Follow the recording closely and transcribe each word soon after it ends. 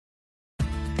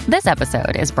This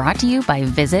episode is brought to you by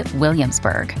Visit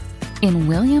Williamsburg. In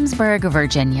Williamsburg,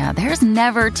 Virginia, there's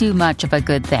never too much of a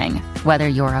good thing. Whether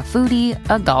you're a foodie,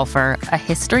 a golfer, a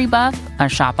history buff, a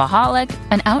shopaholic,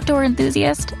 an outdoor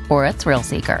enthusiast, or a thrill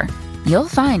seeker, you'll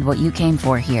find what you came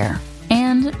for here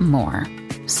and more.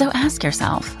 So ask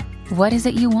yourself, what is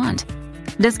it you want?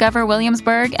 Discover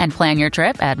Williamsburg and plan your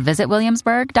trip at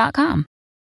visitwilliamsburg.com.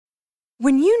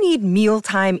 When you need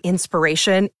mealtime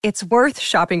inspiration, it's worth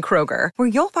shopping Kroger, where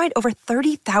you'll find over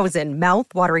 30,000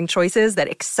 mouth-watering choices that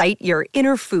excite your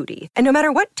inner foodie. And no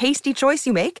matter what tasty choice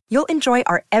you make, you'll enjoy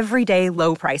our everyday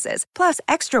low prices, plus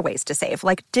extra ways to save,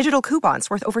 like digital coupons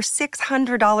worth over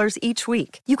 $600 each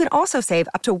week. You can also save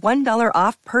up to $1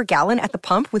 off per gallon at the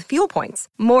pump with fuel points.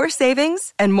 More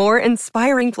savings and more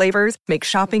inspiring flavors make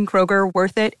shopping Kroger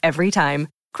worth it every time.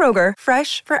 Kroger,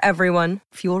 fresh for everyone.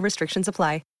 Fuel restrictions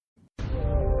apply.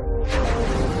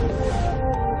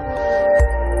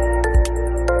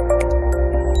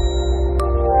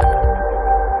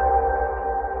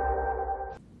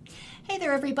 Hey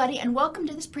there, everybody, and welcome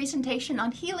to this presentation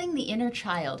on healing the inner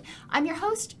child. I'm your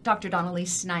host, Dr.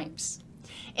 Dawn-Elise Snipes.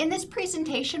 In this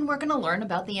presentation, we're going to learn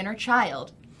about the inner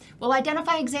child. We'll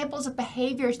identify examples of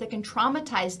behaviors that can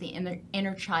traumatize the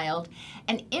inner child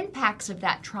and impacts of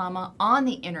that trauma on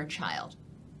the inner child.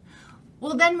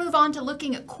 We'll then move on to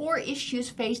looking at core issues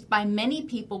faced by many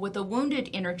people with a wounded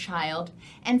inner child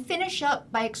and finish up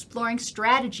by exploring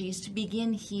strategies to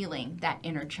begin healing that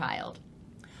inner child.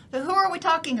 So who are we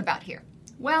talking about here?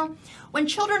 Well, when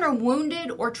children are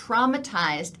wounded or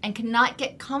traumatized and cannot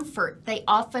get comfort, they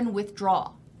often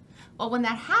withdraw. Well, when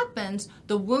that happens,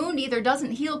 the wound either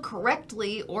doesn't heal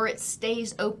correctly or it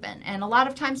stays open. And a lot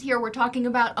of times here we're talking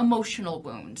about emotional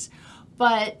wounds.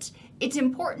 But it's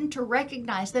important to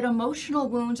recognize that emotional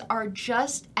wounds are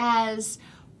just as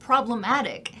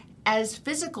problematic as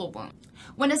physical wounds.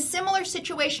 When a similar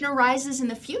situation arises in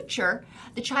the future,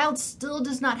 the child still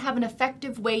does not have an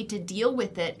effective way to deal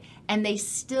with it, and they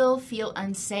still feel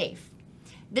unsafe.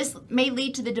 This may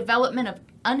lead to the development of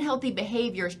unhealthy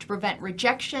behaviors to prevent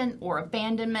rejection or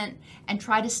abandonment and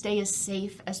try to stay as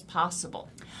safe as possible.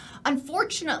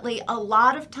 Unfortunately, a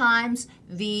lot of times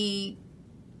the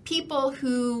people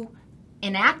who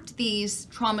enact these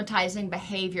traumatizing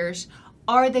behaviors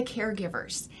are the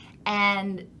caregivers,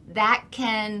 and that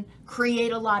can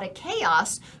create a lot of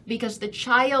chaos because the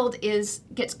child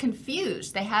gets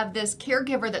confused. They have this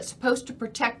caregiver that's supposed to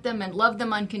protect them and love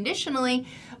them unconditionally,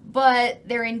 but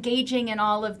they're engaging in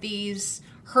all of these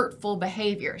hurtful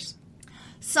behaviors.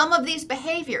 Some of these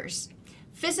behaviors,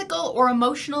 physical or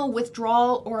emotional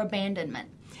withdrawal or abandonment.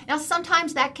 Now,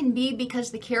 sometimes that can be because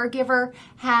the caregiver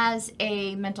has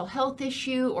a mental health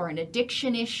issue or an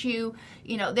addiction issue.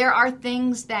 You know, there are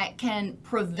things that can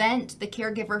prevent the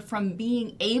caregiver from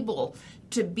being able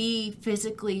to be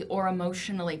physically or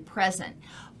emotionally present.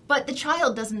 But the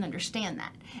child doesn't understand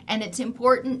that. And it's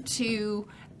important to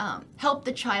help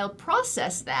the child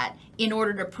process that in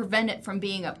order to prevent it from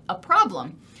being a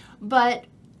problem. But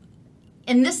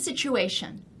in this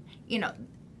situation, you know,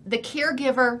 the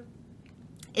caregiver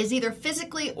is either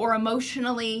physically or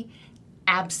emotionally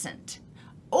absent,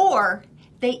 or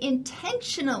they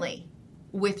intentionally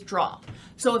withdraw.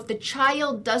 So if the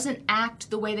child doesn't act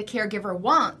the way the caregiver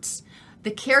wants,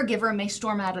 the caregiver may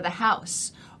storm out of the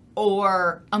house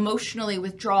or emotionally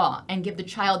withdraw and give the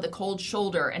child the cold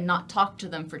shoulder and not talk to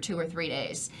them for 2 or 3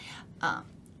 days.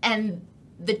 And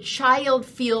the child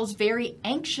feels very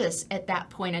anxious at that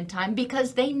point in time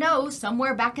because they know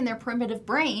somewhere back in their primitive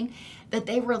brain that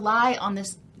they rely on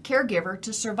this caregiver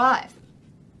to survive.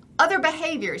 Other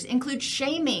behaviors include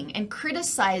shaming and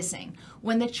criticizing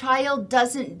when the child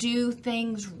doesn't do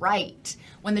things right,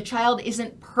 when the child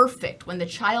isn't perfect, when the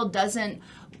child doesn't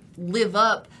live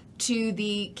up to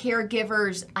the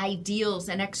caregiver's ideals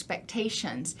and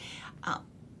expectations.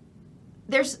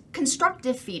 There's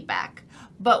constructive feedback,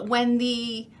 but when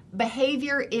the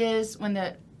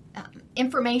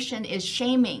information is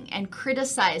shaming and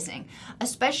criticizing,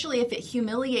 especially if it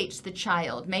humiliates the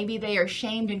child. Maybe they are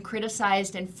shamed and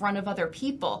criticized in front of other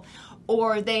people,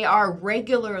 or they are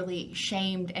regularly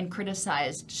shamed and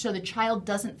criticized so the child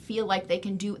doesn't feel like they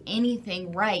can do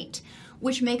anything right,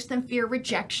 which makes them fear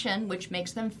rejection, which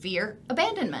makes them fear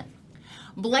abandonment.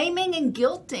 Blaming and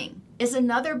guilting is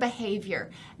another behavior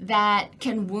that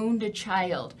can wound a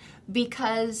child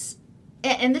because,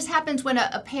 and this happens when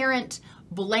a parent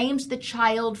blames the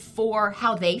child for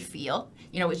how they feel.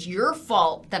 You know, it's your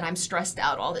fault that I'm stressed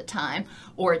out all the time,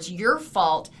 or it's your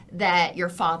fault that your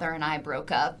father and I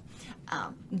broke up.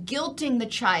 Guilting the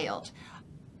child.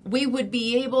 We would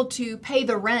be able to pay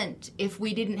the rent if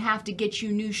we didn't have to get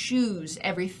you new shoes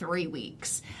every 3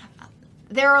 weeks.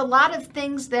 there are a lot of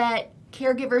things that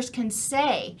caregivers can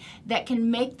say that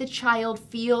can make the child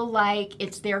feel like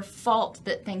it's their fault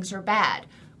that things are bad,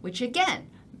 which again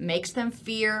makes them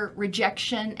fear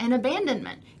rejection and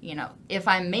abandonment. You know, if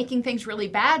I'm making things really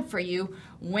bad for you,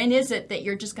 when is it that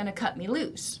you're just going to cut me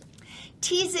loose?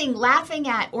 Teasing, laughing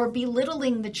at, or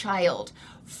belittling the child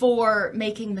for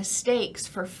making mistakes,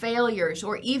 for failures,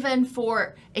 or even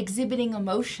for exhibiting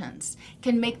emotions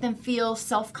can make them feel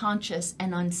self-conscious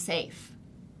and unsafe.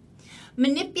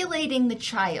 Manipulating the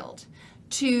child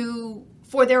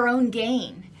for their own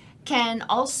gain can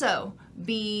also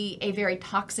be a very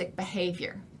toxic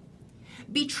behavior.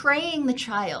 Betraying the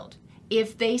child.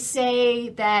 If they say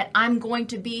that I'm going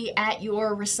to be at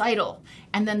your recital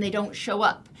and then they don't show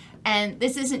up. And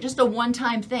this isn't just a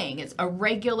one-time thing. It's a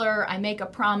regular, I make a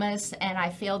promise and I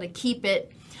fail to keep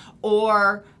it.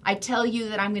 Or I tell you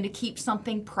that I'm going to keep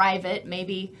something private.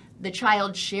 Maybe the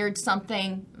child shared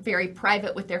something very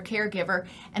private with their caregiver,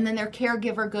 and then their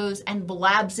caregiver goes and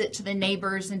blabs it to the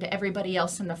neighbors and to everybody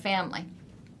else in the family.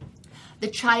 The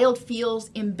child feels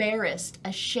embarrassed,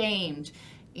 ashamed,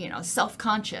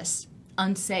 self-conscious,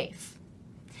 unsafe.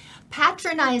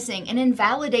 Patronizing and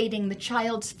invalidating the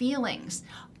child's feelings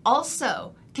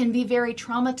also can be very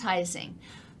traumatizing.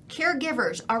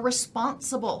 Caregivers are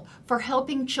responsible for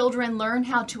helping children learn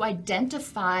how to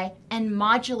identify and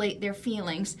modulate their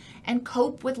feelings and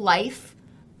cope with life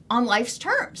on life's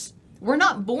terms. We're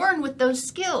not born with those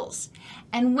skills.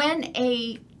 And when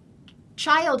a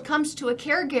child comes to a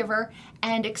caregiver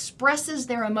and expresses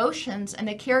their emotions and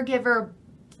the caregiver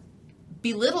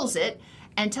belittles it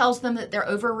and tells them that they're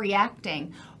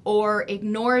overreacting or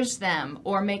ignores them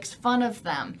or makes fun of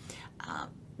them,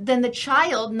 then the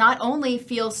child not only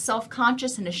feels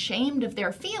self-conscious and ashamed of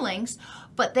their feelings,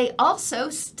 but they also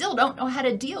still don't know how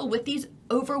to deal with these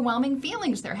overwhelming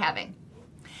feelings they're having.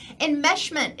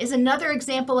 Enmeshment is another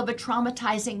example of a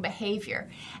traumatizing behavior,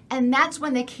 and that's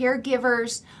when the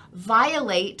caregivers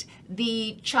violate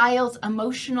the child's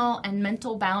emotional and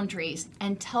mental boundaries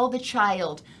and tell the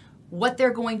child what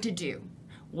they're going to do,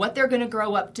 what they're going to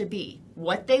grow up to be,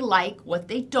 what they like, what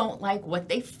they don't like, what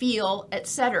they feel,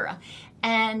 etc.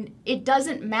 And it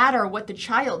doesn't matter what the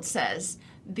child says.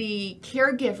 The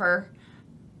caregiver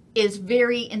is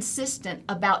very insistent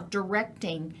about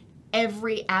directing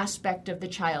every aspect of the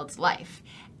child's life.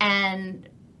 And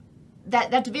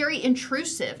that's very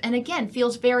intrusive and again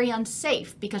feels very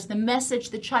unsafe because the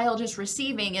message the child is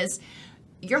receiving is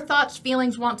your thoughts,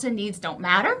 feelings, wants, and needs don't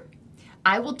matter.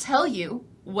 I will tell you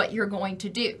what you're going to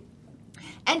do.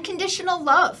 And conditional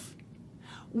love.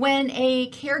 When a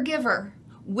caregiver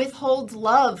withholds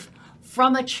love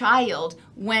from a child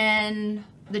when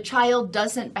the child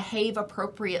doesn't behave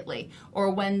appropriately or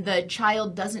when the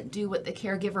child doesn't do what the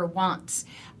caregiver wants,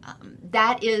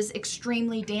 that is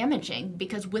extremely damaging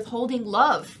because withholding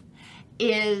love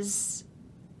is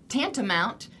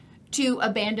tantamount to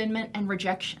abandonment and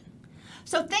rejection.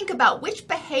 So think about which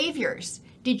behaviors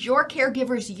did your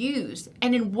caregivers use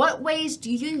and in what ways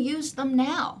do you use them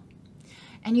now?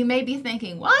 And you may be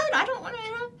thinking, what? I don't want to.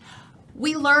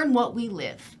 We learn what we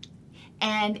live.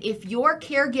 And if your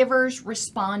caregivers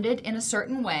responded in a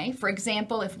certain way, for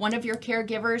example, if one of your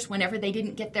caregivers, whenever they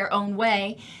didn't get their own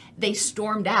way, they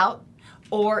stormed out,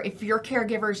 or if your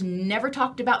caregivers never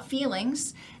talked about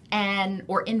feelings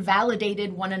or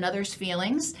invalidated one another's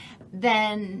feelings,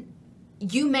 then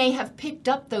you may have picked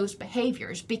up those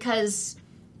behaviors because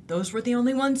those were the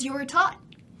only ones you were taught.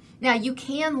 Now, you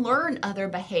can learn other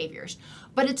behaviors,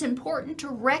 but it's important to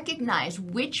recognize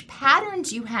which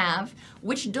patterns you have,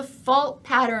 which default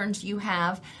patterns you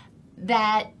have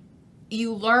that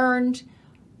you learned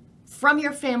from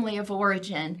your family of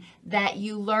origin, that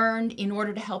you learned in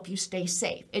order to help you stay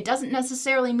safe. It doesn't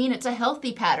necessarily mean it's a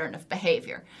healthy pattern of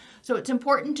behavior. So it's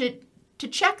important to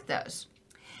check those.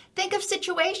 Think of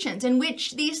situations in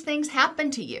which these things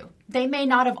happen to you. They may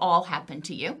not have all happened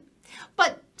to you,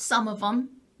 but some of them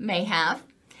may have.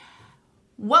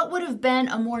 What would have been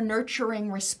a more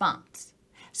nurturing response?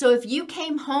 So if you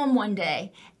came home one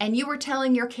day and you were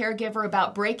telling your caregiver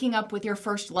about breaking up with your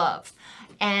first love,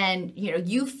 and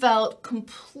you felt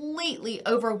completely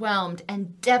overwhelmed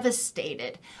and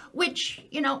devastated, which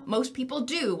most people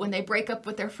do when they break up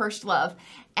with their first love,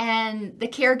 and the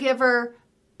caregiver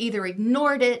either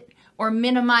ignored it or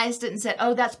minimized it and said,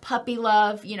 oh, that's puppy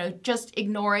love, just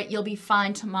ignore it, you'll be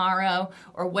fine tomorrow,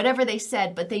 or whatever they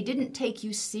said, but they didn't take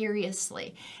you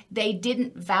seriously. They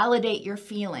didn't validate your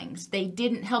feelings. They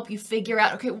didn't help you figure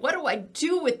out, okay, what do I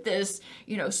do with this,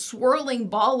 swirling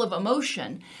ball of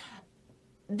emotion?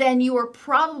 Then you were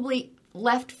probably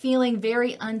left feeling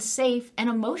very unsafe and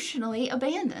emotionally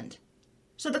abandoned.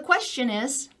 So the question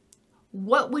is,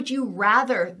 What would you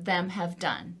rather them have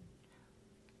done?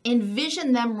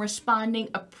 Envision them responding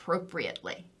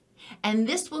appropriately. And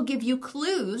this will give you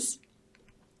clues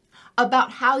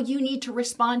about how you need to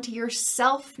respond to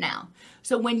yourself now.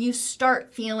 So when you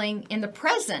start feeling in the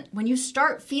present, when you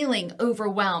start feeling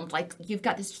overwhelmed, like you've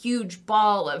got this huge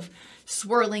ball of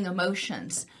swirling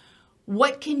emotions,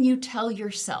 what can you tell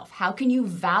yourself? How can you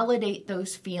validate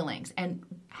those feelings? And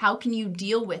how can you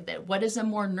deal with it? What is a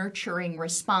more nurturing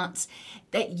response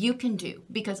that you can do?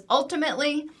 Because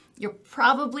ultimately, you're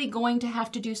probably going to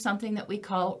have to do something that we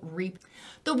call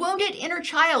The wounded inner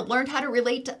child learned how to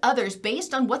relate to others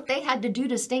based on what they had to do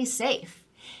to stay safe.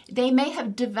 They may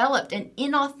have developed an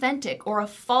inauthentic or a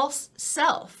false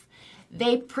self.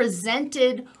 They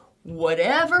presented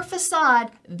whatever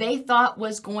facade they thought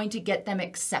was going to get them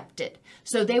accepted.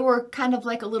 So they were kind of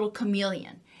like a little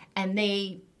chameleon, and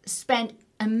they spent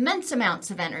immense amounts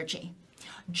of energy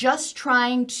just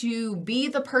trying to be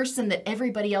the person that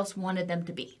everybody else wanted them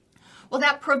to be. Well,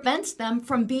 that prevents them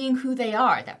from being who they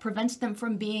are. That prevents them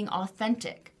from being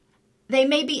authentic. They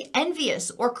may be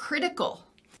envious or critical.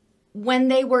 When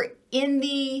they were in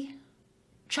the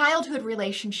childhood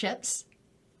relationships,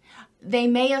 they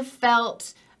may have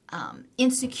felt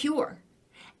insecure.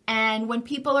 And when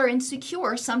people are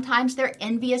insecure, sometimes they're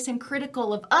envious and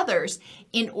critical of others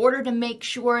in order to make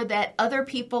sure that other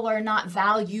people are not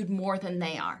valued more than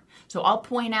they are. So I'll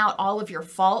point out all of your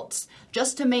faults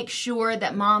just to make sure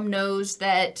that mom knows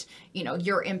that,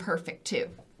 you're imperfect too.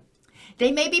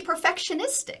 They may be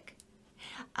perfectionistic.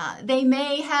 They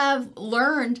may have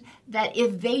learned that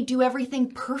if they do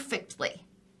everything perfectly,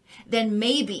 then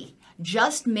maybe,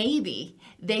 just maybe,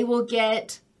 they will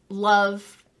get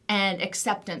love and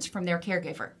acceptance from their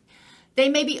caregiver. They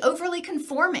may be overly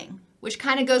conforming, which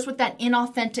kind of goes with that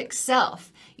inauthentic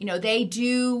self. They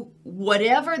do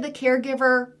whatever the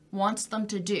caregiver wants them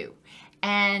to do.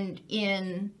 And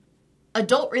in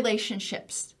adult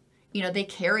relationships, they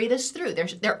carry this through.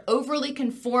 They're overly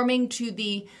conforming to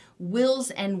the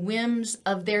wills and whims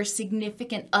of their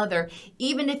significant other,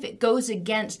 even if it goes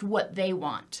against what they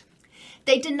want.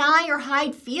 They deny or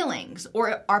hide feelings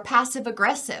or are passive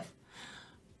aggressive.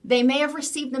 They may have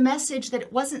received the message that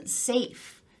it wasn't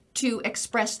safe to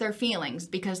express their feelings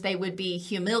because they would be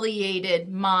humiliated,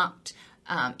 mocked,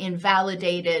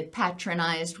 invalidated,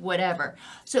 patronized, whatever.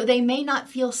 So they may not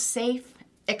feel safe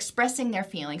expressing their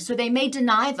feelings. So they may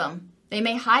deny them. They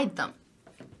may hide them.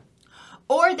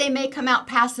 Or they may come out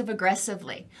passive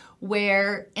aggressively,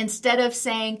 where instead of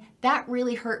saying, that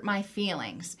really hurt my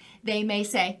feelings, they may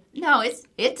say, no,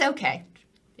 it's okay.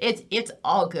 It's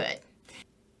all good.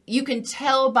 You can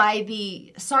tell by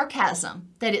the sarcasm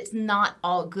that it's not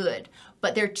all good,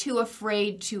 but they're too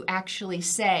afraid to actually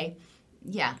say,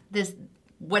 yeah,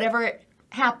 whatever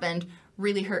happened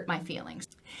really hurt my feelings.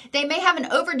 They may have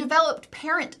an overdeveloped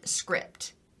parent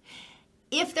script.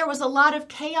 If there was a lot of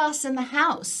chaos in the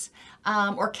house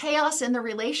or chaos in the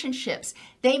relationships,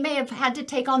 they may have had to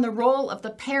take on the role of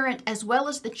the parent as well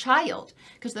as the child,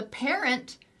 because the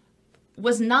parent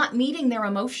was not meeting their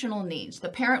emotional needs. The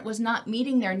parent was not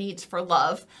meeting their needs for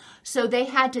love. So they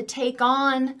had to take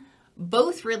on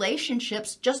both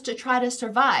relationships just to try to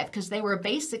survive, because they were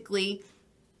basically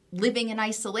living in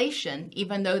isolation,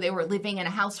 even though they were living in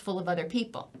a house full of other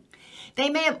people. They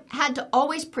may have had to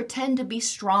always pretend to be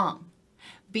strong,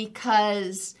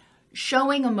 because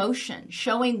showing emotion,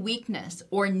 showing weakness,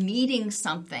 or needing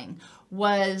something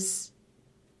was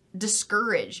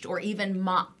discouraged or even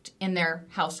mocked in their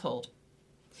household.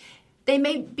 They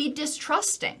may be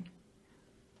distrusting.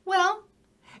 Well,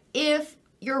 if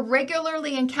you're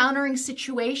regularly encountering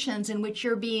situations in which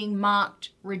you're being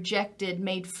mocked, rejected,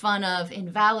 made fun of,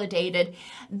 invalidated,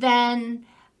 then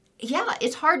yeah,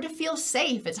 it's hard to feel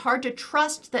safe. It's hard to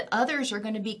trust that others are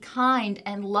going to be kind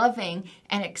and loving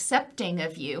and accepting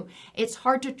of you. It's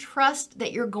hard to trust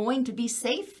that you're going to be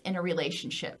safe in a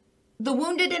relationship. The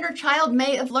wounded inner child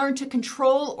may have learned to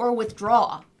control or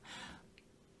withdraw.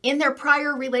 In their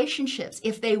prior relationships,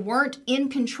 if they weren't in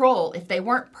control, if they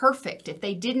weren't perfect, if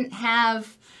they didn't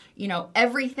have,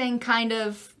 everything kind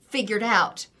of figured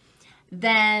out,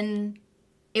 then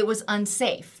it was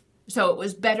unsafe. So it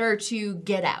was better to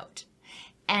get out.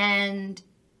 And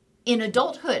in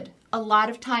adulthood, a lot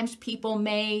of times people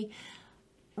may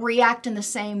react in the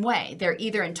same way. They're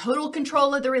either in total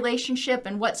control of the relationship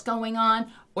and what's going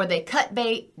on, or they cut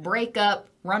bait, break up,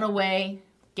 run away,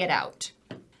 get out.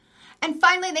 And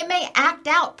finally, they may act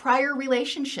out prior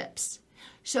relationships.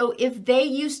 So if they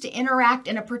used to interact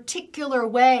in a particular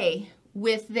way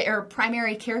with their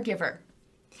primary caregiver,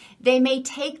 they may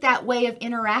take that way of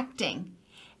interacting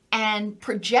and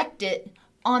project it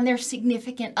on their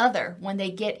significant other when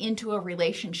they get into a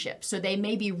relationship. So they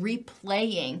may be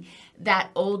replaying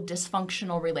that old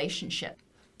dysfunctional relationship.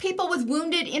 People with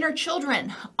wounded inner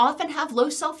children often have low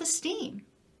self-esteem.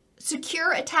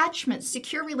 Secure attachments,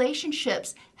 secure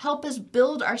relationships help us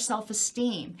build our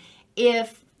self-esteem.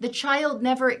 If the child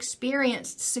never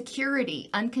experienced security,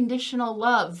 unconditional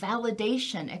love,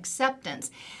 validation,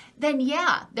 acceptance, then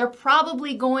yeah, they're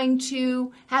probably going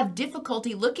to have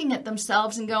difficulty looking at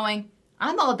themselves and going,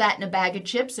 I'm all that in a bag of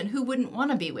chips, and who wouldn't want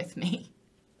to be with me?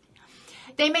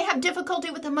 They may have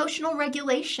difficulty with emotional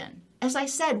regulation. As I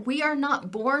said, we are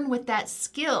not born with that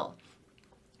skill.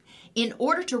 In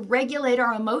order to regulate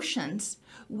our emotions,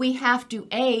 we have to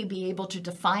A, be able to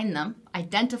define them,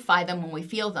 identify them when we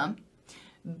feel them,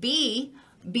 B,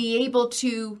 be able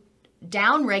to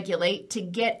downregulate to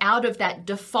get out of that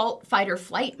default fight or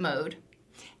flight mode,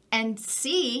 and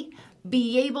C,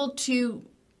 be able to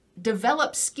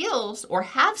develop skills or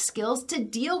have skills to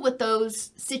deal with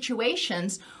those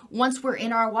situations once we're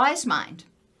in our wise mind.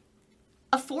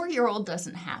 A 4-year-old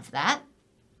doesn't have that.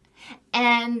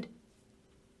 And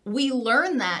we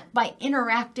learn that by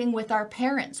interacting with our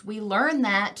parents. We learn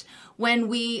that when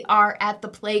we are at the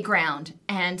playground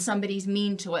and somebody's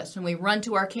mean to us and we run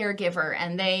to our caregiver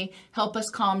and they help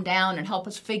us calm down and help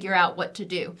us figure out what to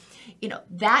do. You know,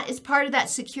 that is part of that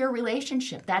secure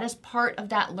relationship. That is part of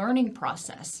that learning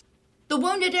process. The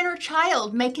wounded inner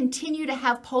child may continue to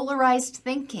have polarized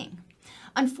thinking.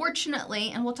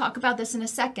 Unfortunately, and we'll talk about this in a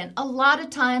second, a lot of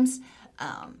times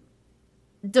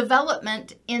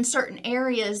development in certain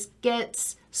areas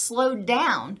gets slowed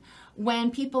down when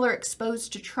people are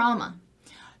exposed to trauma.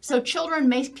 So children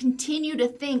may continue to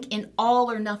think in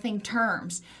all or nothing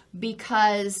terms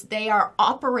because they are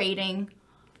operating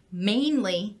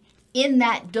mainly in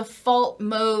that default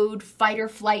mode fight or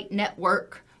flight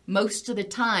network most of the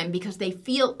time because they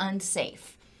feel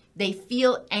unsafe. They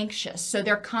feel anxious, so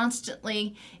they're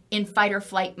constantly in fight or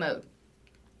flight mode.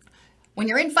 When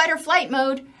you're in fight or flight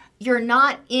mode, you're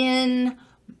not in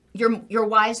your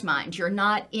wise mind. You're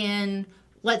not in,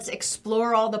 let's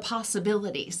explore all the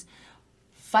possibilities.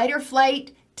 Fight or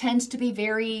flight tends to be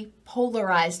very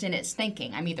polarized in its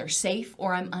thinking. I'm either safe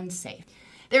or I'm unsafe.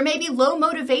 There may be low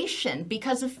motivation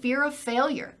because of fear of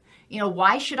failure. You know,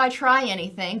 why should I try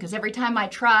anything? Because every time I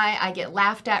try, I get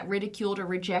laughed at, ridiculed, or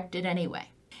rejected anyway.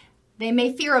 They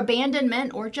may fear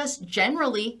abandonment or just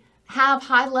generally have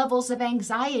high levels of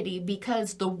anxiety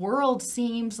because the world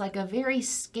seems like a very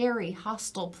scary,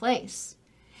 hostile place.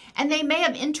 And they may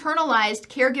have internalized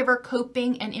caregiver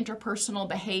coping and interpersonal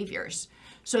behaviors.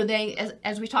 So they,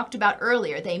 as we talked about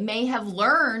earlier, they may have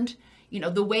learned,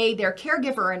 the way their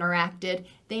caregiver interacted,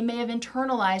 they may have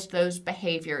internalized those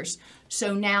behaviors.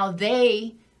 So now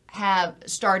they have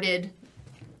started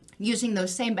using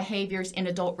those same behaviors in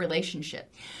adult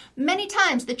relationship. Many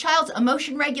times the child's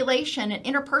emotion regulation and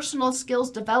interpersonal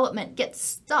skills development gets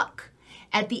stuck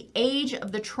at the age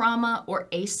of the trauma or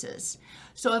ACEs.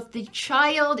 So if the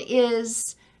child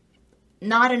is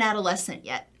not an adolescent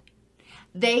yet,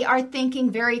 they are thinking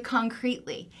very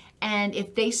concretely. And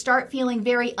if they start feeling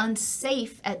very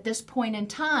unsafe at this point in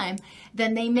time,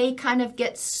 then they may kind of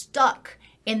get stuck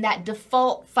in that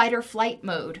default fight or flight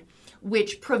mode,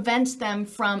 which prevents them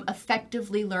from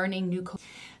effectively learning new coping.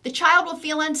 The child will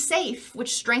feel unsafe,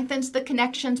 which strengthens the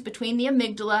connections between the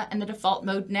amygdala and the default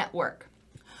mode network.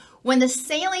 When the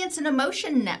salience and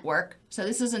emotion network, so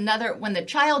this is another, when the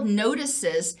child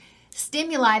notices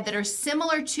stimuli that are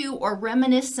similar to or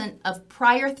reminiscent of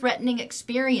prior threatening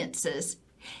experiences,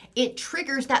 it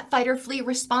triggers that fight or flee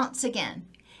response again.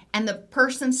 And the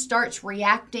person starts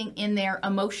reacting in their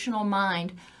emotional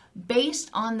mind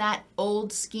based on that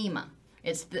old schema.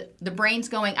 It's the brain's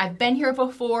going, I've been here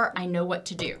before, I know what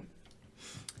to do.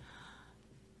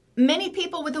 Many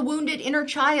people with a wounded inner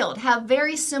child have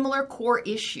very similar core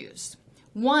issues.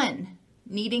 1,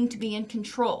 needing to be in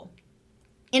control.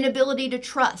 Inability to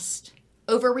trust.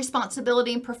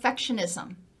 Over-responsibility and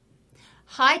perfectionism.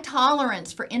 High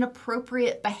tolerance for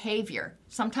inappropriate behavior,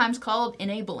 sometimes called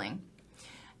enabling.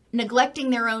 Neglecting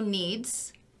their own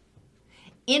needs.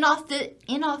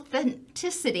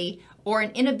 Inauthenticity or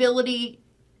an inability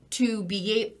to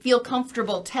feel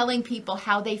comfortable telling people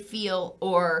how they feel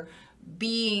or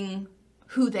being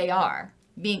who they are,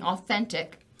 being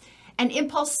authentic. And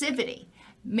impulsivity.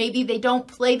 Maybe they don't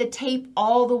play the tape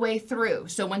all the way through.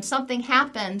 So when something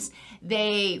happens,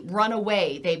 they run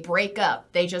away, they break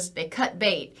up, they cut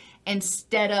bait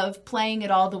instead of playing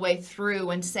it all the way through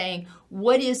and saying,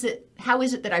 how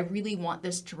is it that I really want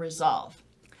this to resolve?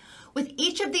 With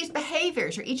each of these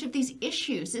behaviors or each of these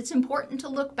issues, it's important to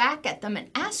look back at them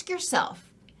and ask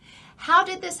yourself, how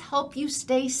did this help you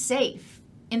stay safe?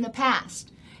 in the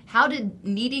past? How did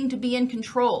needing to be in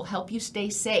control help you stay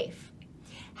safe?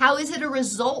 How is it a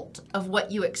result of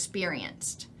what you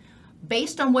experienced?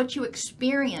 Based on what you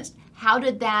experienced, how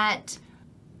did that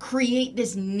create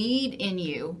this need in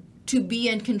you to be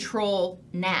in control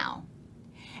now?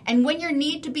 And when your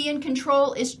need to be in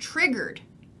control is triggered,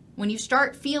 when you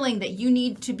start feeling that you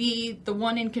need to be the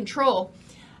one in control,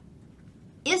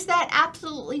 is that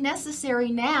absolutely necessary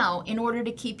now in order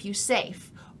to keep you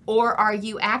safe? Or are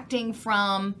you acting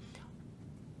from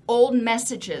old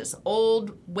messages,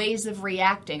 old ways of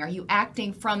reacting? Are you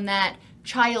acting from that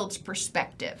child's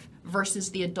perspective versus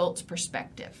the adult's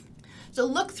perspective? So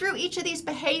look through each of these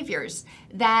behaviors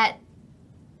that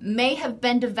may have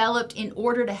been developed in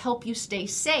order to help you stay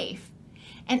safe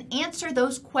and answer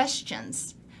those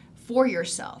questions for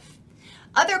yourself.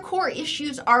 Other core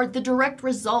issues are the direct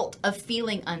result of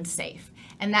feeling unsafe,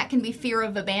 and that can be fear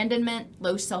of abandonment,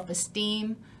 low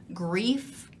self-esteem,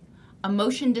 grief,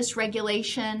 emotion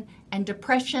dysregulation, and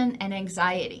depression and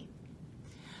anxiety.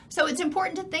 So it's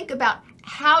important to think about,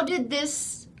 how did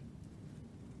this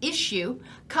issue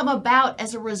come about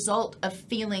as a result of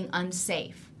feeling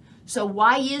unsafe? So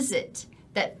why is it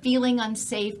that feeling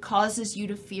unsafe causes you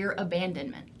to fear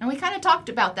abandonment? And we kind of talked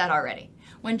about that already.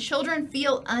 When children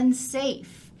feel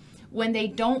unsafe, when they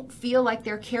don't feel like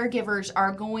their caregivers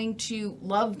are going to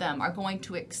love them, are going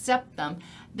to accept them,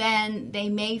 then they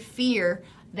may fear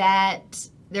that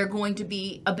they're going to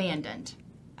be abandoned.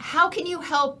 How can you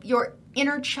help your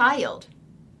inner child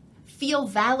feel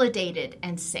validated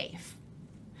and safe?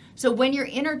 So when your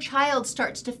inner child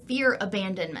starts to fear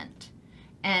abandonment,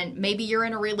 and maybe you're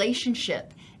in a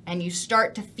relationship and you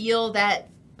start to feel that,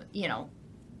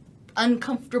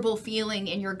 uncomfortable feeling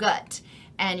in your gut,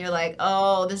 and you're like,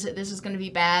 oh, this is going to be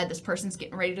bad. This person's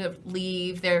getting ready to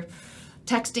leave. They're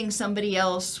texting somebody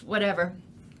else, whatever.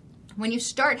 When you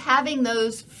start having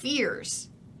those fears,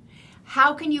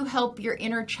 how can you help your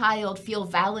inner child feel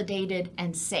validated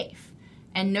and safe?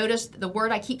 And notice the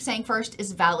word I keep saying first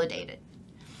is validated.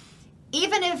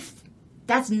 Even if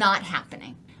that's not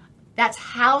happening, that's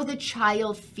how the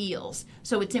child feels.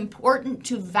 So it's important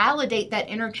to validate that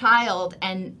inner child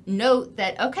and note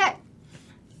that, okay,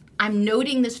 I'm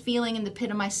noting this feeling in the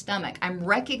pit of my stomach. I'm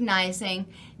recognizing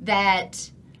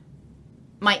that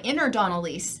my inner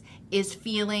Dawn-Elise is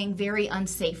feeling very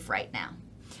unsafe right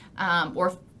now,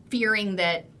 or fearing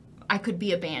that I could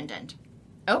be abandoned.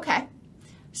 Okay,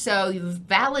 so you've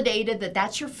validated that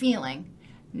that's your feeling.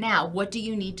 Now, what do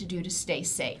you need to do to stay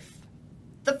safe?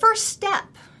 The first step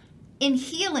in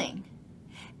healing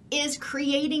is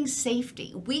creating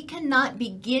safety. We cannot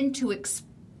begin to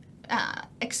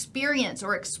experience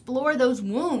or explore those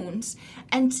wounds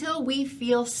until we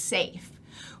feel safe,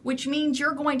 which means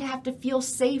you're going to have to feel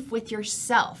safe with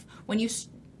yourself. When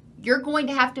you're going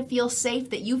to have to feel safe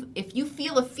that if you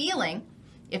feel a feeling,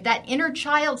 if that inner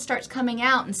child starts coming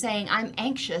out and saying, I'm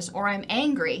anxious or I'm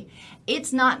angry,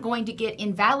 it's not going to get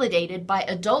invalidated by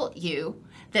adult you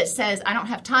that says, I don't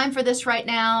have time for this right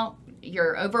now.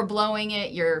 You're overblowing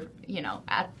it. You're,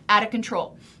 out of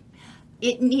control.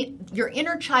 Your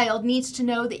inner child needs to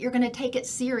know that you're going to take it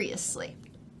seriously.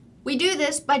 We do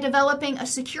this by developing a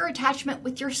secure attachment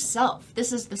with yourself.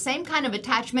 This is the same kind of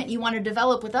attachment you want to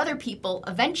develop with other people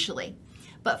eventually.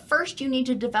 But first you need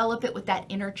to develop it with that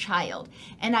inner child.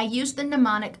 And I use the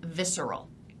mnemonic visceral.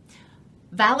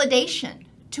 Validation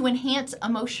to enhance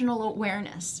emotional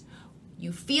awareness.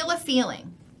 You feel a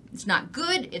feeling. It's not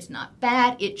good, it's not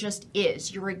bad, it just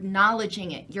is. You're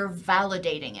acknowledging it, you're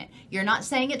validating it. You're not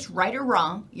saying it's right or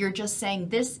wrong, you're just saying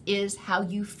this is how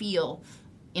you feel,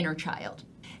 inner child.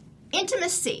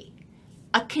 Intimacy,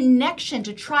 a connection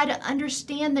to try to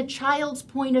understand the child's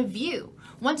point of view.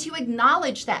 Once you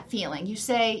acknowledge that feeling, you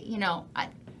say,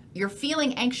 you're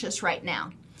feeling anxious right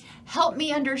now. Help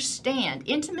me understand.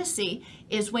 Intimacy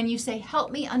is when you say,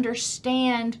 help me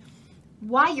understand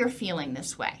why you're feeling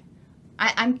this way.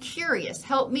 I'm curious.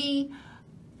 Help me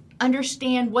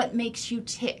understand what makes you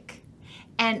tick.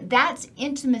 And that's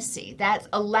intimacy. That's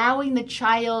allowing the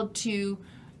child to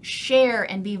share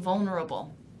and be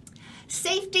vulnerable.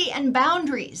 Safety and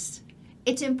boundaries.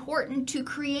 It's important to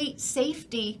create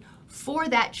safety for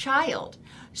that child.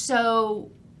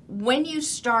 So when you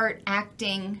start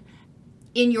acting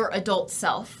in your adult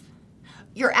self,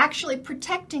 you're actually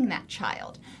protecting that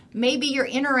child. Maybe you're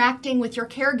interacting with your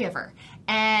caregiver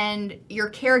and your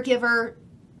caregiver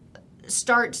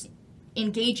starts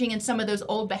engaging in some of those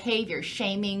old behaviors,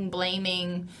 shaming,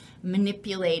 blaming,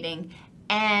 manipulating,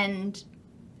 and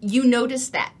you notice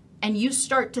that and you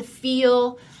start to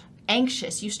feel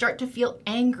anxious, you start to feel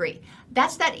angry.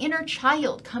 That's that inner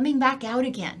child coming back out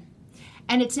again.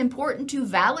 And it's important to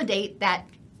validate that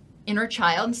inner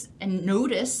child and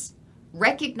notice,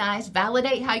 recognize,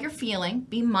 validate how you're feeling,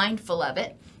 be mindful of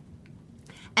it,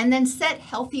 and then set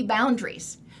healthy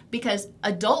boundaries, because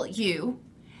adult you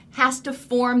has to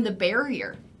form the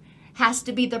barrier, has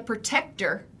to be the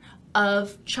protector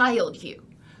of child you.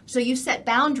 So you set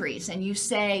boundaries and you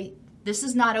say, this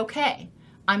is not okay.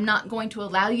 I'm not going to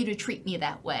allow you to treat me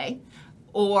that way,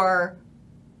 or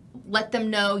let them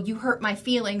know you hurt my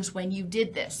feelings when you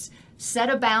did this. Set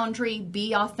a boundary,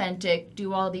 be authentic,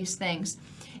 do all these things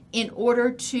in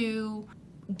order to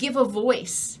give a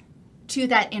voice to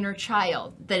that inner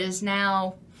child that is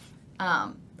now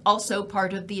also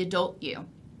part of the adult you.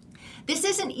 This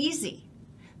isn't easy.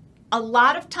 A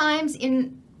lot of times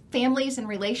in families and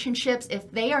relationships,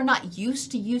 if they are not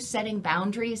used to you setting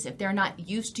boundaries, if they're not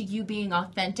used to you being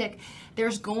authentic,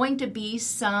 there's going to be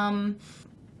some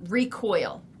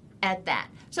recoil at that.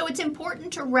 So it's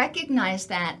important to recognize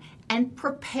that and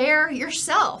prepare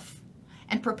yourself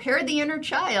and prepare the inner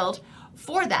child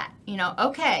for that.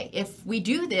 Okay, if we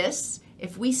do this,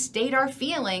 if we state our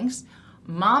feelings,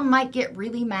 mom might get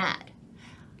really mad.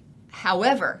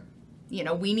 However,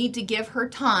 we need to give her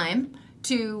time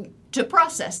to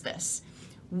process this.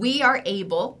 We are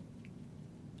able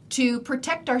to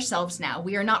protect ourselves now.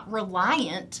 We are not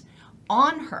reliant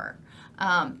on her.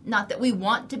 Not that we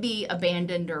want to be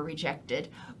abandoned or rejected,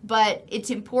 but it's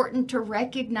important to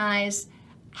recognize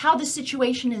how the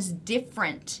situation is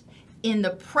different in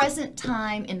the present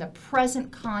time, in the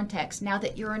present context, now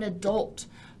that you're an adult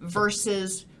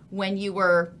versus when you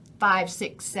were 5,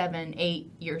 6, 7,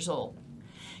 8 years old.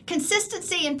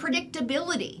 Consistency and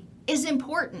predictability is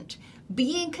important.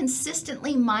 Being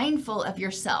consistently mindful of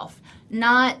yourself,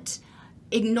 not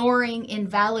ignoring,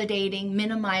 invalidating,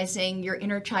 minimizing your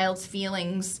inner child's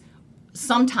feelings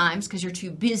sometimes because you're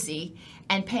too busy,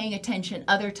 and paying attention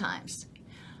other times.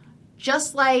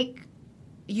 Just like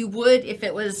you would if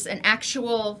it was an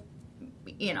actual,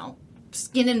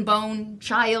 skin and bone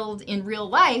child in real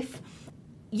life,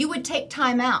 you would take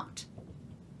time out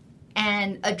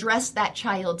and address that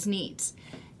child's needs.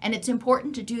 And it's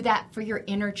important to do that for your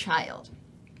inner child.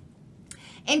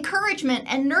 Encouragement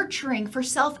and nurturing for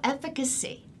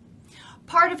self-efficacy.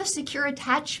 Part of a secure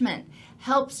attachment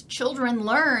helps children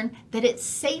learn that it's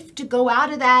safe to go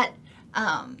out of that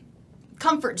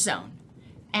comfort zone.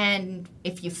 And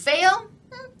if you fail,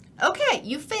 okay,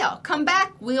 you fail. Come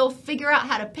back, we'll figure out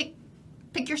how to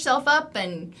pick yourself up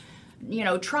and,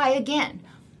 try again.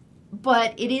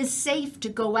 But it is safe to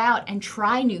go out and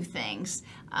try new things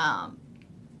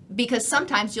because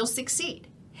sometimes you'll succeed.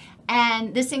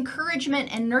 And this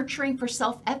encouragement and nurturing for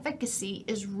self-efficacy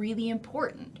is really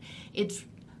important.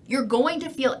 You're going to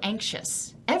feel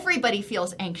anxious. Everybody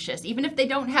feels anxious, even if they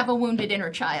don't have a wounded inner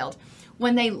child,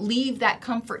 when they leave that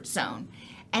comfort zone.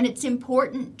 And it's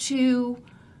important to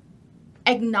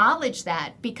acknowledge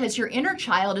that, because your inner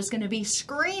child is going to be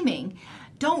screaming,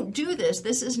 don't do this,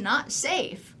 this is not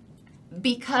safe,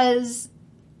 because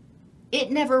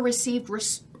it never received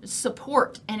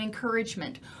support and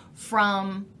encouragement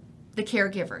from the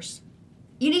caregivers.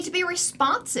 You need to be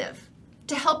responsive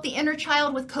to help the inner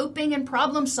child with coping and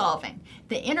problem solving.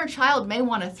 The inner child may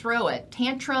want to throw a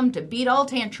tantrum to beat all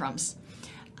tantrums.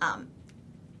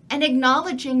 And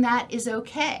acknowledging that is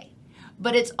okay.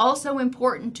 But it's also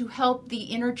important to help the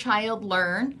inner child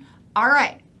learn, all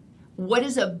right, what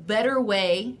is a better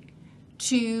way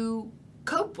to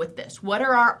cope with this? What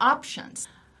are our options?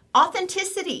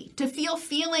 Authenticity, to feel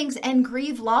feelings and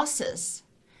grieve losses.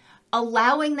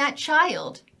 Allowing that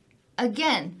child,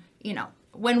 again,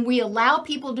 when we allow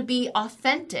people to be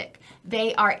authentic,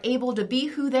 they are able to be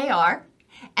who they are,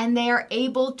 and they are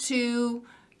able to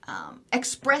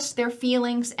express their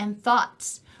feelings and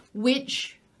thoughts,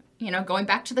 which, going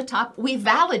back to the top, we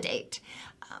validate.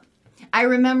 I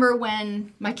remember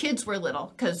when my kids were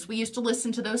little, because we used to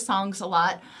listen to those songs a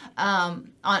lot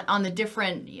on the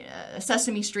different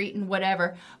Sesame Street and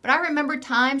whatever. But I remember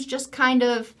times just kind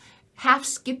of half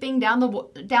skipping down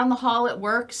the hall at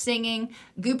work singing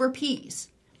Goober Peas.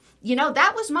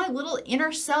 That was my little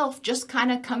inner self just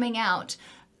kind of coming out,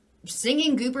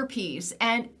 singing Goober Peas.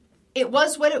 And it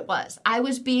was what it was. I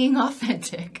was being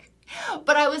authentic.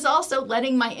 But I was also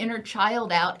letting my inner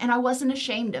child out, and I wasn't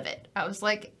ashamed of it. I was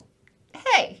like,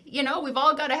 hey, we've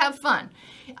all got to have fun.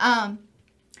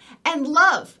 And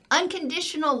love,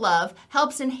 unconditional love,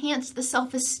 helps enhance the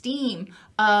self-esteem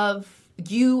of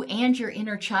you and your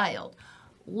inner child.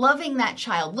 Loving that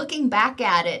child, looking back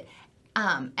at it,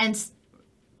 and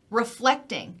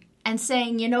reflecting and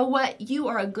saying, you know what, you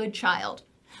are a good child.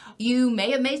 You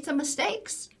may have made some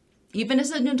mistakes. Even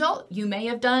as an adult, you may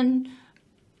have done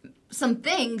some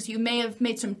things, you may have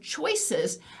made some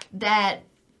choices that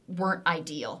weren't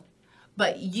ideal,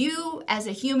 but you as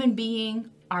a human being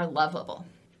are lovable.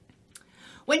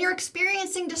 When you're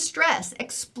experiencing distress,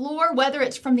 explore whether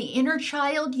it's from the inner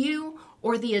child you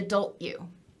or the adult you.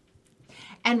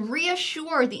 And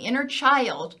reassure the inner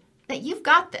child that you've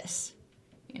got this.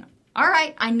 All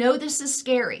right, I know this is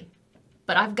scary,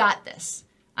 but I've got this.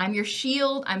 I'm your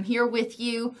shield. I'm here with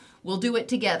you. We'll do it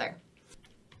together.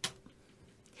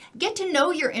 Get to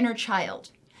know your inner child.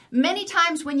 Many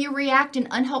times when you react in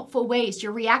unhelpful ways,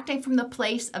 you're reacting from the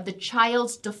place of the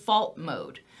child's default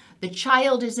mode. The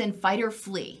child is in fight or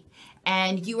flee,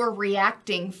 and you are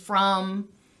reacting from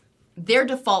their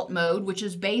default mode, which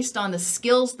is based on the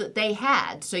skills that they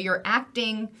had. So you're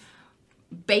acting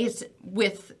based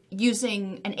with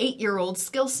using an 8-year-old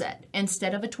skill set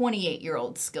instead of a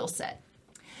 28-year-old skill set.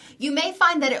 You may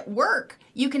find that at work,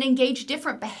 you can engage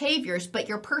different behaviors, but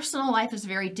your personal life is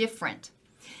very different.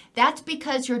 That's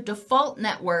because your default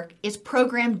network is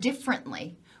programmed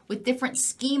differently with different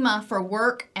schema for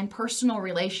work and personal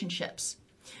relationships.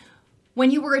 When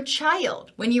you were a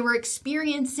child, when you were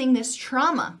experiencing this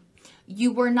trauma,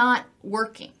 you were not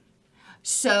working.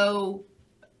 So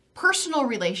personal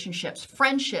relationships,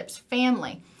 friendships,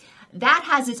 family, that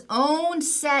has its own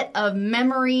set of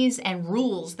memories and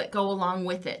rules that go along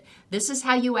with it. This is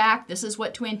how you act, this is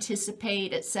what to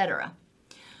anticipate, etc.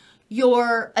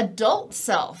 Your adult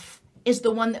self is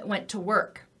the one that went to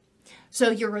work. So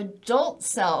your adult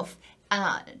self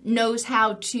knows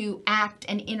how to act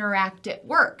and interact at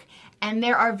work. And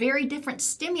there are very different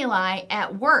stimuli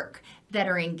at work that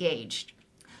are engaged.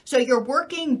 So you're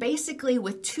working basically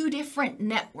with two different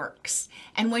networks.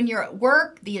 And when you're at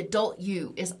work, the adult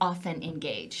you is often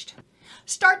engaged.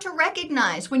 Start to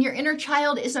recognize when your inner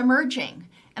child is emerging.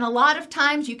 And a lot of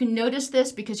times you can notice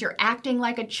this because you're acting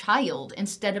like a child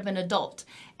instead of an adult.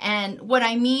 And what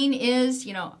I mean is,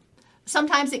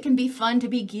 sometimes it can be fun to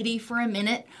be giddy for a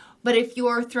minute, but if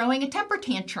you're throwing a temper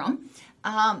tantrum,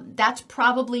 that's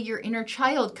probably your inner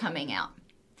child coming out.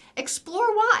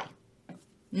 Explore why.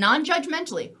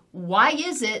 Non-judgmentally, why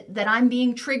is it that I'm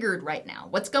being triggered right now?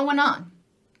 What's going on?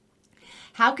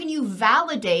 How can you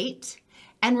validate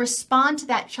and respond to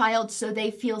that child so they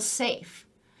feel safe?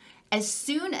 As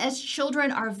soon as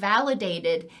children are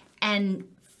validated and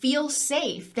feel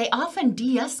safe, they often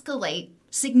de-escalate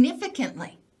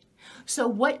significantly. So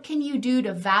what can you do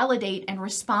to validate and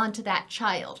respond to that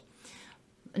child?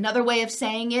 Another way of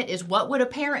saying it is, what would a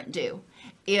parent do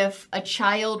if a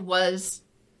child was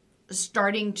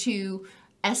starting to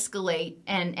escalate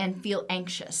and feel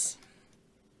anxious?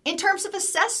 In terms of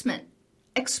assessment,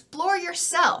 explore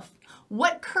yourself.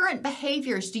 What current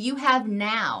behaviors do you have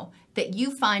now that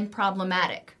you find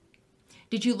problematic?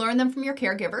 Did you learn them from your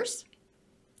caregivers?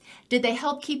 Did they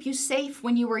help keep you safe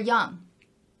when you were young?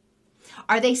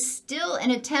 Are they still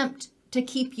an attempt to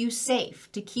keep you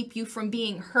safe, to keep you from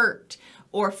being hurt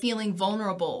or feeling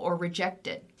vulnerable or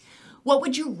rejected? What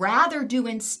would you rather do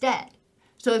instead?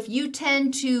 So if you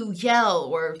tend to yell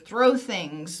or throw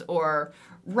things or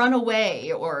run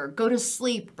away or go to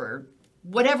sleep or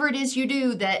whatever it is you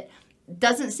do that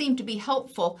doesn't seem to be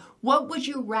helpful, what would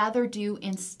you rather do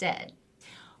instead?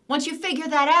 Once you figure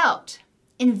that out,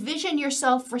 envision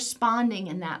yourself responding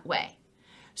in that way.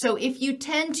 So if you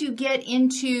tend to get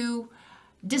into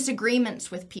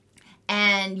disagreements with people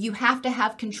and you have to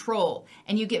have control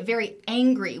and you get very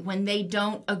angry when they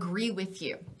don't agree with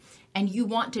you, and you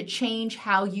want to change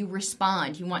how you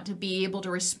respond. You want to be able to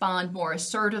respond more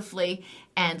assertively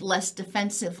and less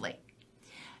defensively.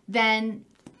 Then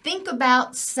think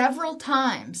about several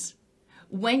times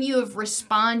when you have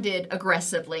responded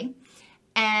aggressively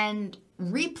and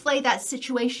replay that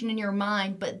situation in your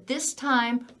mind, but this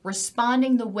time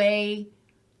responding the way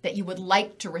that you would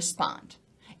like to respond.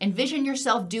 Envision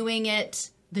yourself doing it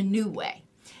the new way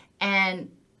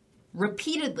and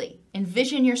repeatedly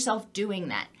envision yourself doing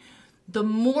that. The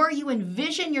more you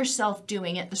envision yourself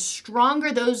doing it, the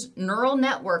stronger those neural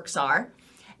networks are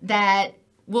that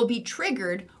will be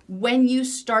triggered when you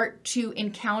start to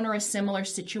encounter a similar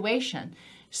situation.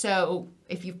 So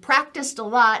if you've practiced a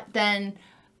lot, then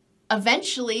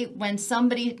eventually when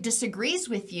somebody disagrees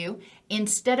with you,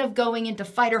 instead of going into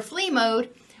fight or flee mode,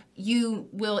 you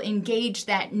will engage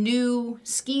that new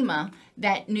schema,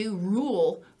 that new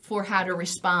rule for how to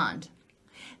respond.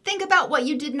 Think about what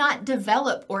you did not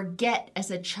develop or get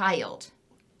as a child.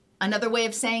 Another way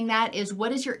of saying that is,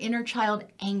 what is your inner child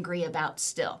angry about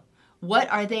still? What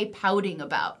are they pouting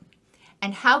about?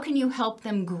 And how can you help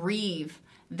them grieve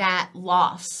that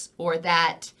loss or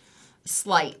that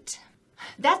slight?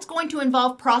 That's going to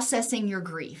involve processing your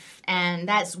grief, and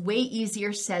that's way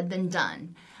easier said than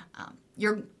done.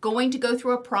 You're going to go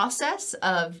through a process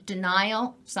of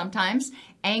denial sometimes,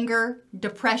 anger,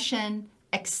 depression,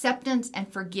 acceptance, and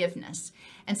forgiveness.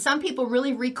 And some people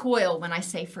really recoil when I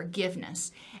say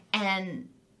forgiveness. And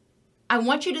I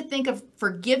want you to think of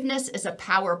forgiveness as a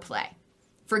power play.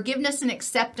 Forgiveness and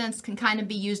acceptance can kind of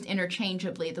be used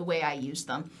interchangeably the way I use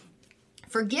them.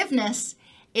 Forgiveness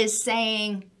is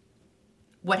saying,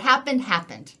 what happened,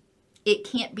 happened. It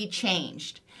can't be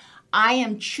changed. I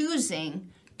am choosing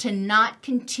to not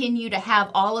continue to have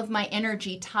all of my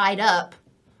energy tied up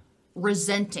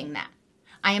resenting that.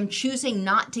 I am choosing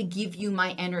not to give you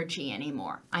my energy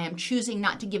anymore. I am choosing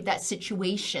not to give that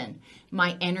situation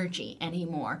my energy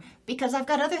anymore because I've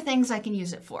got other things I can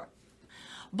use it for.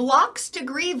 Blocks to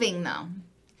grieving, though,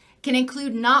 can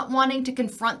include not wanting to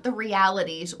confront the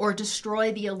realities or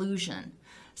destroy the illusion.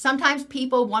 Sometimes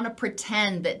people want to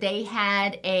pretend that they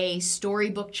had a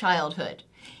storybook childhood.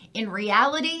 In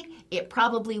reality, it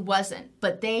probably wasn't,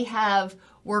 but they have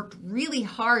worked really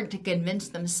hard to convince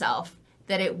themselves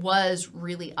that it was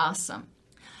really awesome.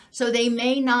 So they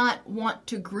may not want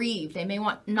to grieve. They may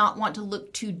not want to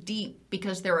look too deep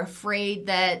because they're afraid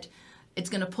that it's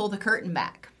going to pull the curtain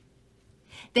back.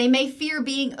 They may fear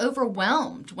being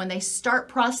overwhelmed when they start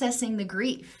processing the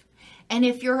grief. And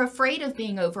if you're afraid of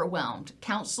being overwhelmed,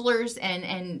 counselors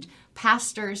and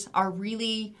pastors are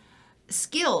really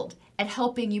skilled at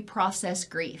helping you process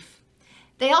grief.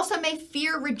 They also may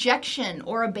fear rejection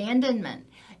or abandonment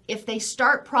if they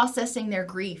start processing their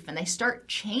grief and they start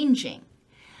changing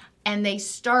and they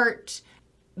start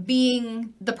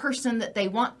being the person that they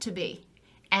want to be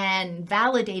and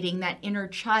validating that inner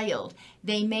child.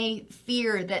 They may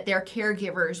fear that their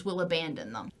caregivers will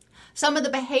abandon them. Some of the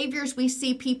behaviors we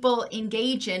see people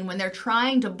engage in when they're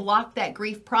trying to block that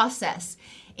grief process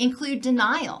include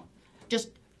denial, just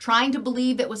trying to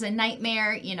believe it was a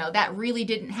nightmare, that really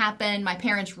didn't happen. My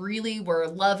parents really were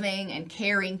loving and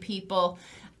caring people.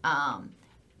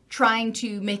 Trying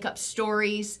to make up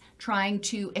stories, trying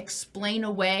to explain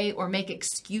away or make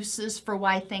excuses for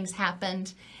why things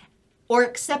happened, or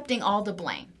accepting all the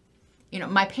blame.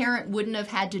 My parent wouldn't have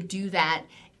had to do that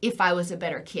if I was a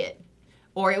better kid,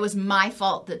 or it was my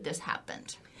fault that this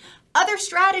happened. Other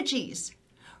strategies: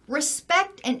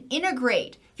 respect and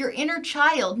integrate your inner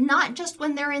child, not just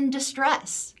when they're in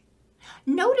distress.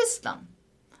 Notice them.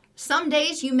 Some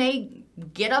days you may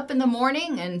get up in the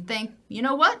morning and think, you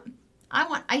know what? I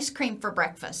want ice cream for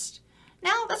breakfast.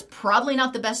 Now, that's probably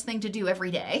not the best thing to do every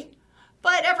day,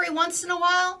 but every once in a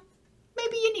while,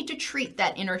 maybe you need to treat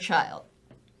that inner child.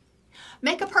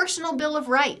 Make a personal bill of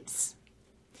rights.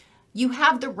 You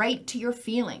have the right to your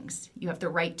feelings. You have the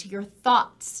right to your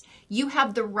thoughts. You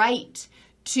have the right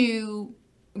to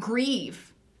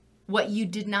grieve what you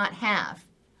did not have.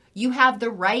 You have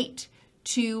the right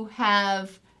to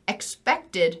have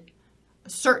expected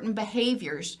certain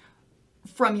behaviors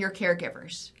from your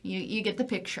caregivers. You get the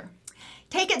picture.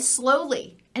 Take it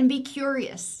slowly and be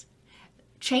curious.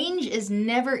 Change is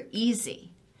never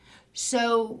easy.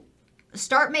 So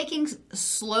start making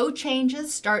slow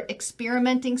changes, start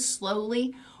experimenting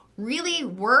slowly, really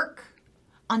work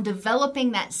on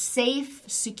developing that safe,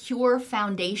 secure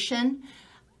foundation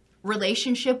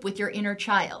relationship with your inner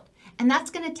child. And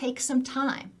that's going to take some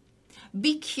time.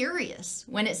 Be curious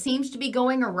when it seems to be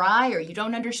going awry or you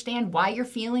don't understand why you're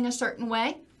feeling a certain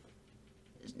way.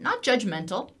 Not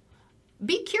judgmental.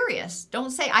 Be curious.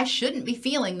 Don't say, I shouldn't be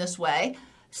feeling this way.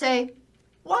 Say,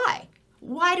 why?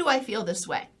 Why do I feel this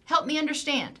way? Help me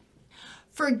understand.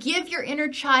 Forgive your inner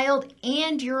child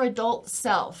and your adult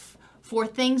self for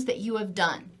things that you have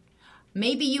done.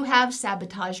 Maybe you have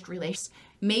sabotaged relationships.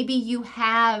 Maybe you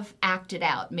have acted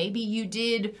out. Maybe you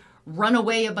did run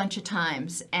away a bunch of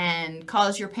times and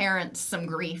cause your parents some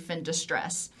grief and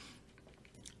distress.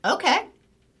 Okay,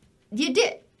 you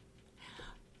did.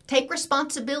 Take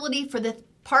responsibility for the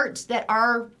parts that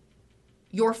are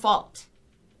your fault.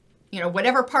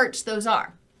 Whatever parts those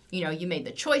are. You made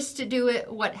the choice to do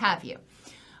it, what have you.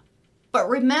 But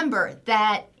remember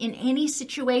that in any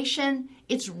situation,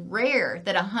 it's rare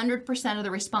that 100% of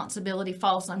the responsibility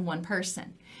falls on one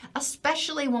person,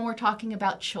 especially when we're talking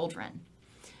about children.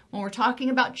 When we're talking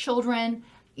about children,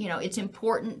 it's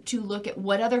important to look at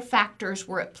what other factors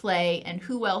were at play and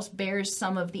who else bears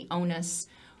some of the onus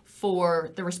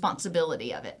for the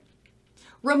responsibility of it.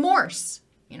 Remorse.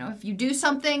 If you do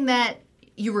something that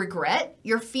you regret,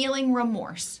 you're feeling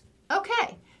remorse.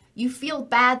 Okay, you feel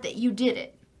bad that you did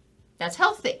it. That's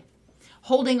healthy.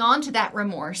 Holding on to that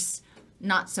remorse,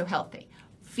 not so healthy.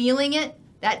 Feeling it,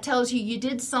 that tells you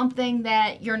did something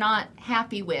that you're not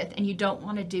happy with and you don't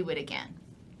want to do it again.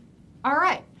 All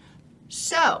right,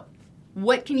 so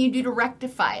what can you do to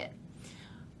rectify it?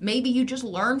 Maybe you just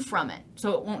learn from it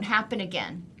so it won't happen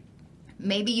again.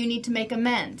 Maybe you need to make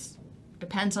amends.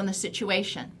 Depends on the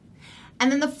situation.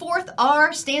 And then the fourth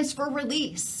R stands for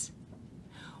release.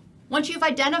 Once you've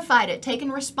identified it,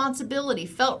 taken responsibility,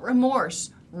 felt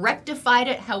remorse, rectified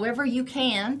it however you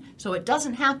can so it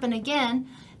doesn't happen again,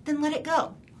 then let it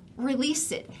go.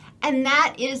 Release it. And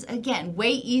that is, again,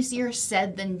 way easier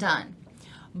said than done.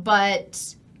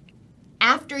 But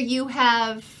after you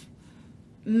have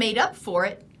made up for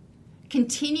it,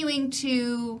 continuing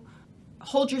to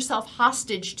hold yourself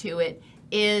hostage to it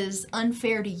is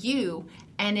unfair to you,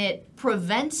 and it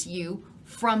prevents you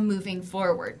from moving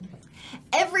forward.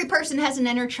 Every person has an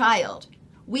inner child.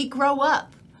 We grow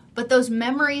up, but those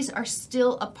memories are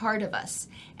still a part of us.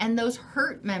 And those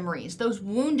hurt memories, those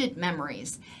wounded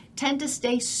memories, tend to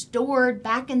stay stored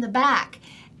back in the back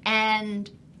and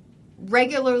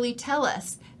regularly tell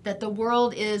us that the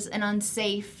world is an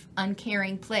unsafe,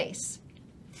 uncaring place.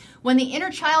 When the inner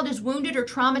child is wounded or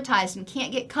traumatized and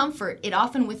can't get comfort, it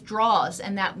often withdraws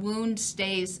and that wound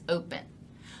stays open.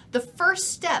 The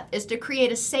first step is to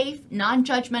create a safe,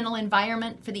 non-judgmental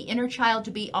environment for the inner child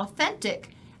to be authentic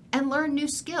and learn new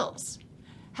skills.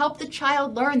 Help the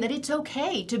child learn that it's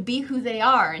okay to be who they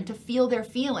are and to feel their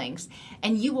feelings,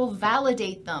 and you will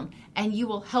validate them and you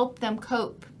will help them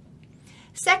cope.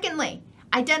 Secondly,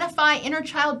 identify inner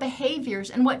child behaviors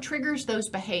and what triggers those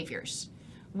behaviors,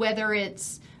 whether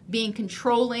it's being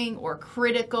controlling or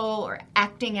critical or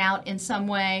acting out in some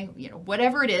way,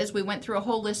 whatever it is. We went through a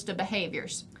whole list of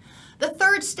behaviors. The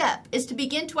third step is to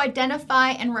begin to identify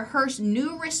and rehearse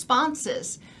new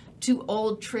responses to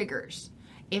old triggers.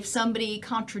 If somebody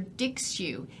contradicts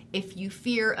you, if you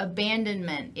fear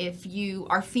abandonment, if you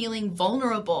are feeling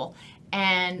vulnerable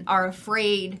and are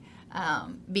afraid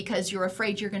because you're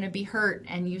afraid you're going to be hurt,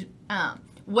 and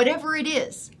whatever it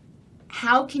is,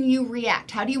 how can you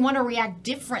react? How do you want to react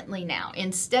differently now?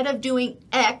 Instead of doing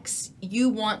X, you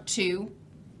want to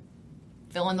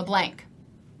fill in the blank.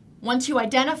 Once you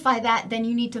identify that, then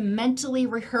you need to mentally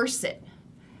rehearse it.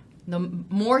 The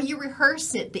more you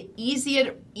rehearse it, the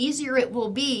easier it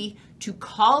will be to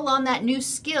call on that new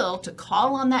skill, to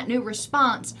call on that new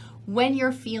response when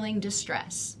you're feeling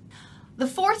distress. The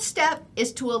fourth step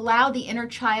is to allow the inner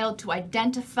child to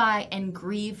identify and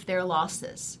grieve their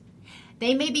losses.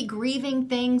 They may be grieving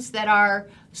things that are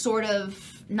sort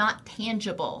of not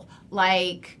tangible,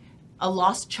 like a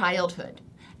lost childhood.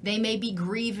 They may be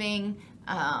grieving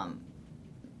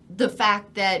the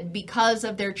fact that because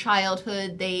of their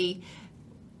childhood, they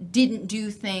didn't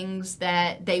do things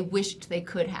that they wished they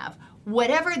could have.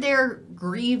 Whatever their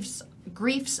griefs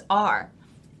are,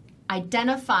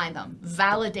 identify them,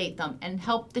 validate them, and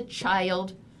help the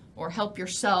child, or help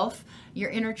yourself, your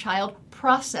inner child,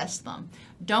 process them.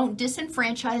 Don't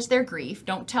disenfranchise their grief.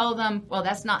 Don't tell them, well,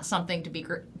 that's not something to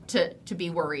be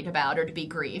worried about or to be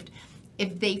grieved.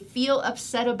 If they feel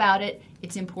upset about it,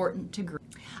 it's important to grieve.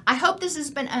 I hope this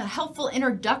has been a helpful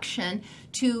introduction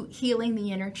to healing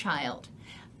the inner child.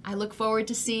 I look forward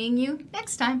to seeing you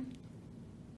next time.